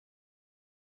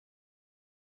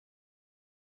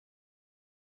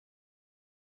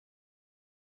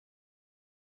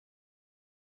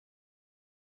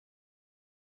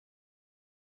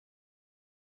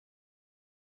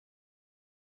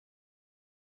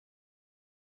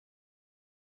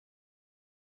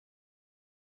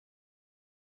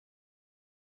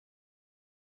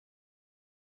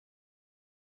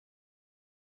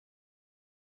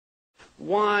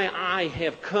why I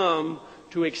have come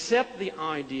to accept the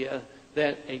idea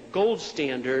that a gold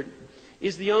standard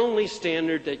is the only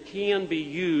standard that can be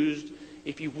used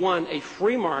if you want a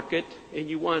free market and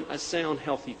you want a sound,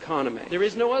 healthy economy. There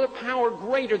is no other power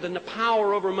greater than the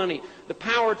power over money, the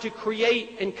power to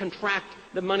create and contract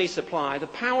the money supply, the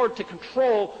power to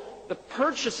control the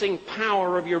purchasing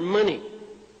power of your money.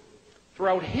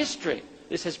 Throughout history,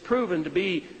 this has proven to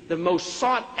be the most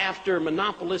sought-after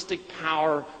monopolistic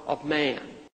power of man.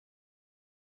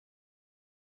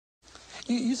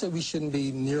 You said we shouldn't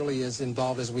be nearly as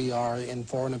involved as we are in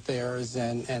foreign affairs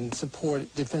and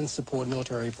support, defense support,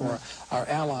 military for our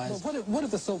allies. Well, what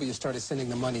if the Soviets started sending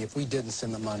the money if we didn't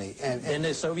send the money? And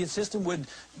the Soviet system would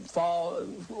fall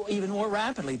even more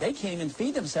rapidly. They can't even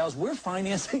feed themselves. We're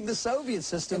financing the Soviet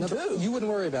system, too. You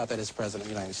wouldn't worry about that as President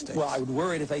of the United States? Well, I would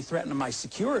worry if they threatened my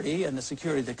security and the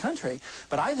security of the country.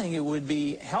 But I think it would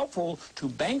be helpful to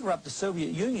bankrupt the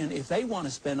Soviet Union if they want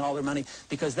to spend all their money,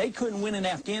 because they couldn't win in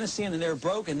Afghanistan and they're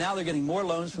broke, and now they're getting more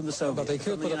loans from the Soviets. But they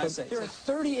could put up There are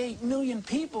 38 million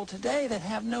people today that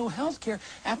have no health care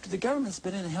after the government's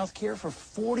been in health care for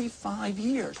 45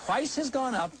 years. Price has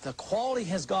gone up, the quality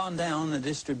has gone down, the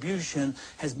distribution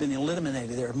has been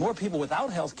eliminated. There are more people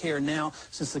without health care now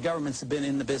since the government's been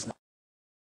in the business.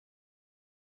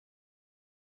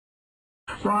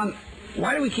 Ron,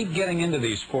 why do we keep getting into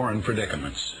these foreign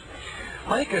predicaments?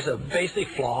 I think there's a basic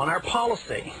flaw in our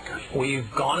policy. We've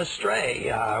gone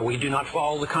astray. We do not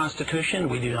follow the Constitution.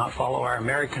 We do not follow our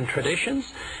American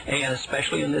traditions. And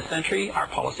especially in this century, our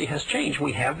policy has changed.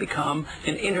 We have become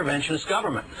an interventionist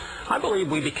government. I believe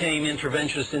we became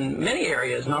interventionists in many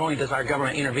areas. Not only does our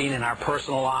government intervene in our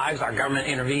personal lives, our government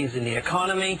intervenes in the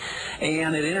economy,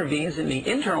 and it intervenes in the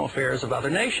internal affairs of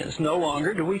other nations. No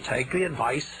longer do we take the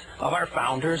advice of our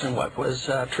founders and what was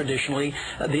traditionally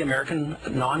the American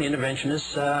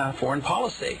non-interventionist foreign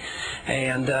policy.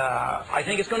 And I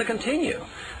think it's going to continue.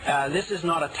 This is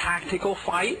not a tactical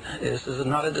fight. This is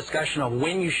not a discussion of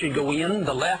when you should go in.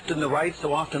 The left and the right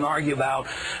so often argue about,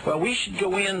 well, we should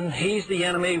go in, he's the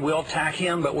enemy, we'll attack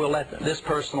him, but we'll let this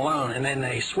person alone. And then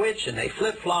they switch and they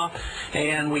flip-flop,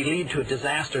 and we lead to a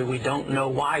disaster. We don't know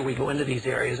why we go into these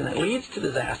areas, and it leads to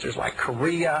disasters like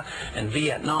Korea and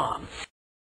Vietnam.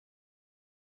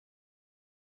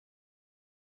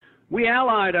 We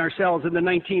allied ourselves in the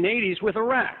 1980s with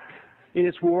Iraq in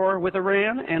its war with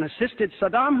Iran and assisted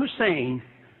Saddam Hussein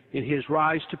in his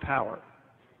rise to power.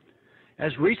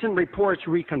 As recent reports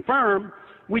reconfirm,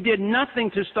 we did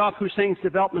nothing to stop Hussein's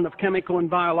development of chemical and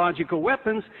biological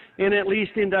weapons, and at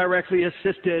least indirectly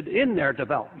assisted in their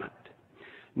development.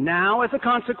 Now, as a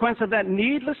consequence of that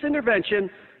needless intervention,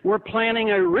 we're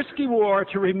planning a risky war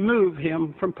to remove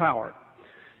him from power.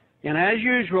 And as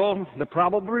usual, the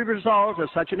probable result of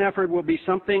such an effort will be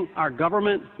something our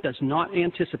government does not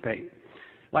anticipate,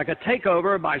 like a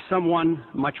takeover by someone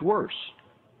much worse.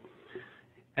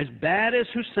 As bad as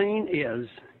Hussein is,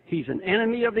 he's an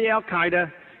enemy of the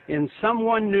Al-Qaeda, and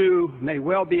someone new may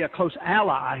well be a close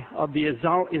ally of the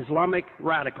Islamic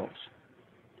radicals.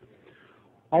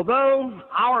 Although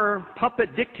our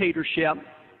puppet dictatorship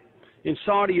in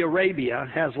Saudi Arabia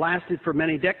has lasted for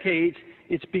many decades,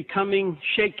 it's becoming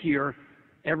shakier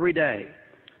every day.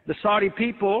 The Saudi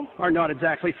people are not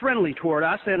exactly friendly toward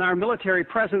us, and our military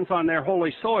presence on their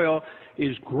holy soil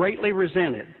is greatly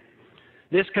resented.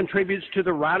 This contributes to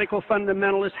the radical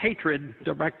fundamentalist hatred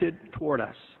directed toward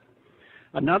us.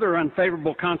 Another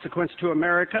unfavorable consequence to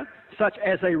America, such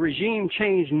as a regime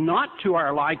change not to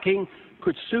our liking,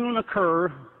 could soon occur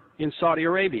in Saudi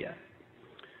Arabia.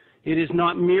 It is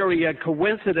not merely a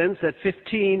coincidence that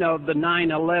 15 of the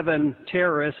 9/11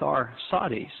 terrorists are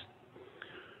Saudis.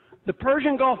 The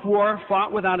Persian Gulf War,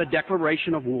 fought without a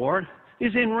declaration of war,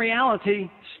 is in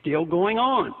reality still going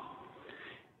on.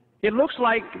 It looks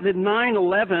like that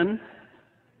 9/11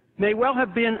 may well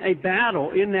have been a battle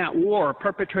in that war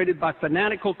perpetrated by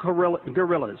fanatical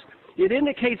guerrillas. It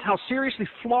indicates how seriously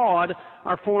flawed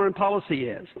our foreign policy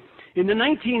is. In the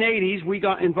 1980s, we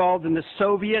got involved in the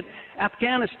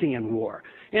Soviet-Afghanistan war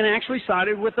and actually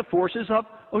sided with the forces of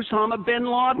Osama bin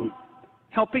Laden,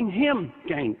 helping him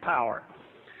gain power.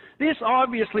 This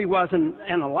obviously was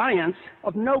an alliance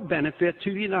of no benefit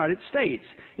to the United States,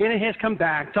 and it has come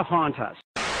back to haunt us.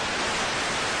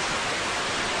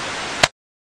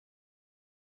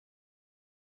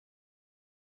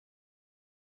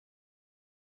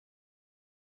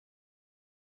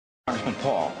 Congressman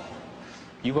Paul,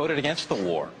 you voted against the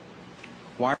war.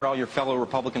 Why are all your fellow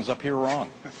Republicans up here wrong?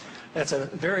 That's a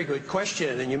very good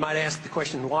question, and you might ask the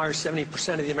question, why are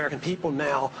 70% of the American people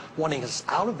now wanting us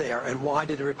out of there, and why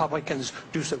did the Republicans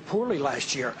do so poorly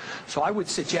last year? So I would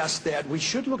suggest that we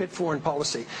should look at foreign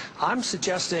policy. I'm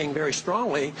suggesting very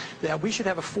strongly that we should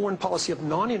have a foreign policy of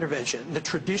non-intervention, the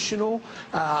traditional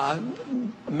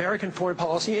American foreign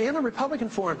policy and the Republican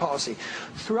foreign policy.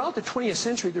 Throughout the 20th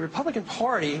century, the Republican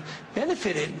Party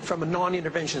benefited from a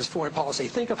non-interventionist foreign policy.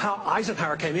 Think of how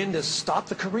Eisenhower came in to stop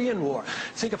the Korean War.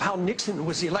 Think of how Nixon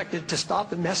was elected to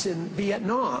stop the mess in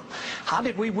Vietnam. How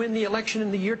did we win the election in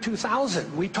the year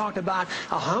 2000? We talked about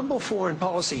a humble foreign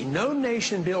policy, no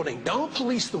nation building, don't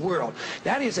police the world.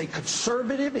 That is a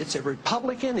conservative, it's a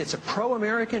Republican, it's a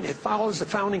pro-American, it follows the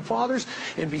Founding Fathers,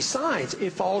 and besides,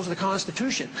 it follows the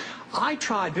Constitution. I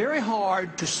tried very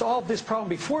hard to solve this problem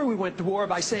before we went to war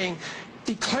by saying,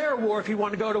 declare war if you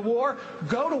want to go to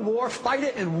war, fight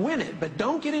it and win it, but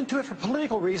don't get into it for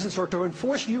political reasons or to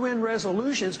enforce UN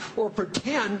resolutions or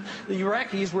pretend the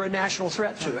Iraqis were a national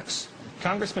threat to us.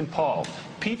 Congressman Paul,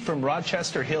 Pete from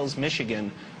Rochester Hills,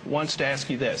 Michigan wants to ask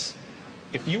you this.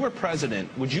 If you were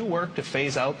president, would you work to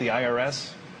phase out the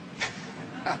IRS?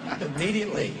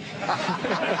 Immediately.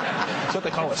 That's what they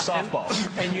call a softball.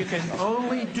 And you can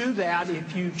only do that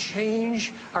if you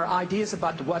change our ideas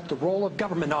about what the role of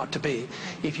government ought to be.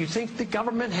 If you think the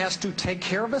government has to take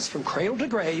care of us from cradle to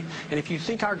grave, and if you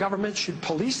think our government should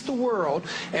police the world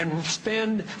and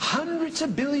spend hundreds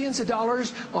of billions of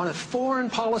dollars on a foreign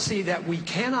policy that we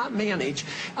cannot manage,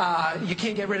 you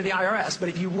can't get rid of the IRS. But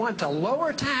if you want to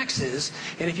lower taxes,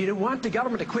 and if you want the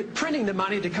government to quit printing the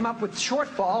money to come up with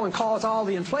shortfall and cause all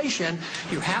the inflation,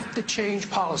 you have to change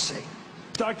policy.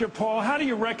 Dr. Paul, how do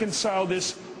you reconcile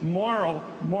this moral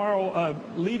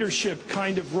leadership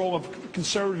kind of role of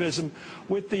conservatism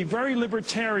with the very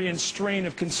libertarian strain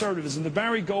of conservatism, the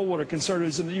Barry Goldwater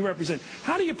conservatism that you represent?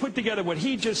 How do you put together what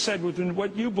he just said with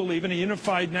what you believe in a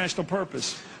unified national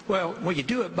purpose? Well, you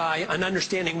do it by an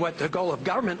understanding what the goal of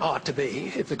government ought to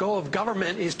be. If the goal of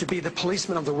government is to be the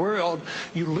policeman of the world,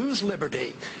 you lose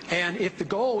liberty. And if the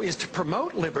goal is to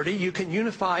promote liberty, you can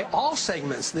unify all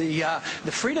segments. The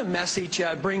freedom message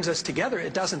brings us together.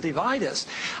 It doesn't divide us.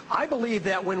 I believe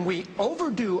that when we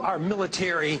overdo our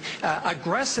military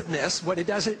aggressiveness, what it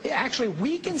does, it actually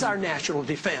weakens our national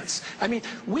defense. I mean,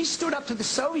 we stood up to the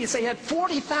Soviets. They had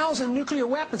 40,000 nuclear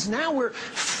weapons. Now we're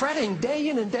fretting day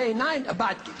in and day and night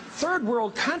about third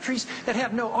world countries that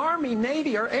have no army,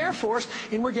 navy, or air force,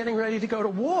 and we're getting ready to go to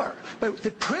war. But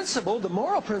the principle, the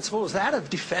moral principle, is that of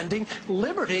defending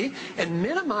liberty and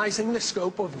minimizing the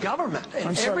scope of government. And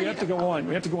I'm sorry, we have to go on.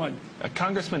 We have to go on.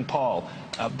 Congressman Paul,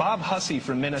 Bob Hussey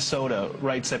from Minnesota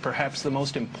writes that perhaps the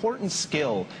most important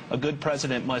skill a good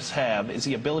president must have is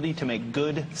the ability to make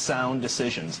good, sound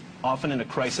decisions, often in a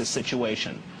crisis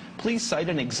situation. Please cite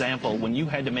an example when you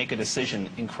had to make a decision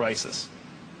in crisis.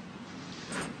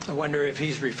 I wonder if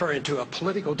he's referring to a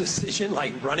political decision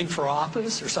like running for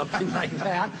office or something like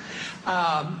that.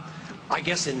 I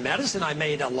guess in medicine I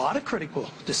made a lot of critical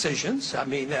decisions. I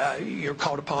mean, you're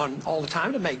called upon all the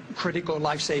time to make critical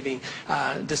life-saving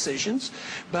decisions.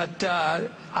 But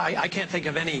I can't think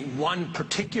of any one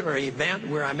particular event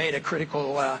where I made a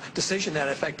critical decision that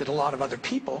affected a lot of other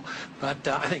people. But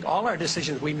I think all our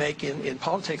decisions we make in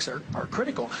politics are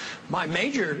critical. My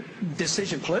major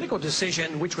decision, political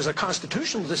decision, which was a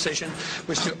constitutional decision,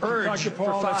 was to urge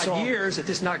for 5 years that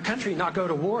this country not go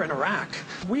to war in Iraq.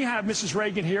 We have Mrs.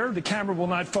 Reagan here. The camera will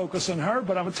not focus on her,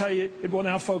 but I will tell you it will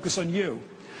now focus on you.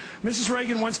 Mrs.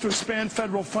 Reagan wants to expand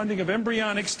federal funding of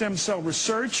embryonic stem cell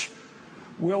research.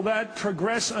 Will that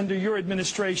progress under your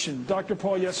administration? Dr.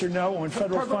 Paul, yes or no on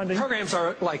federal funding? Programs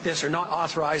like this are not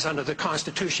authorized under the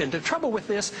Constitution. The trouble with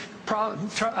this,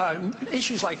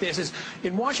 issues like this is,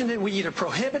 in Washington, we either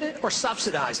prohibit it or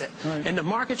subsidize it. Right. And the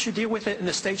market should deal with it and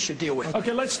the states should deal with it.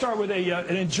 Okay, let's start with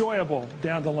an enjoyable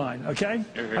down the line, okay?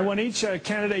 I want each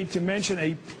candidate to mention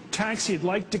a tax he'd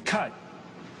like to cut,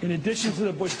 in addition to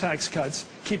the Bush tax cuts,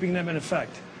 keeping them in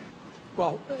effect.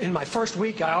 Well, in my first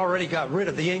week, I already got rid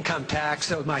of the income tax.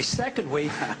 So my second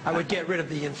week, I would get rid of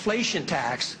the inflation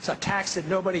tax. It's a tax that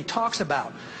nobody talks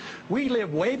about. We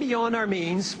live way beyond our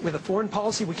means with a foreign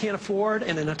policy we can't afford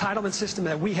and an entitlement system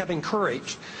that we have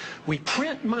encouraged. We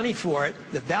print money for it,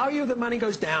 the value of the money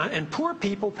goes down, and poor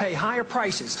people pay higher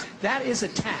prices. That is a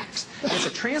tax. It's a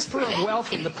transfer of wealth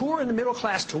from the poor and the middle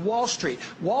class to Wall Street.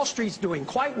 Wall Street's doing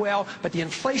quite well, but the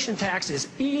inflation tax is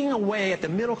eating away at the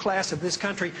middle class of this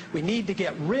country. We need to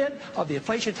get rid of the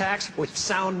inflation tax with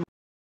sound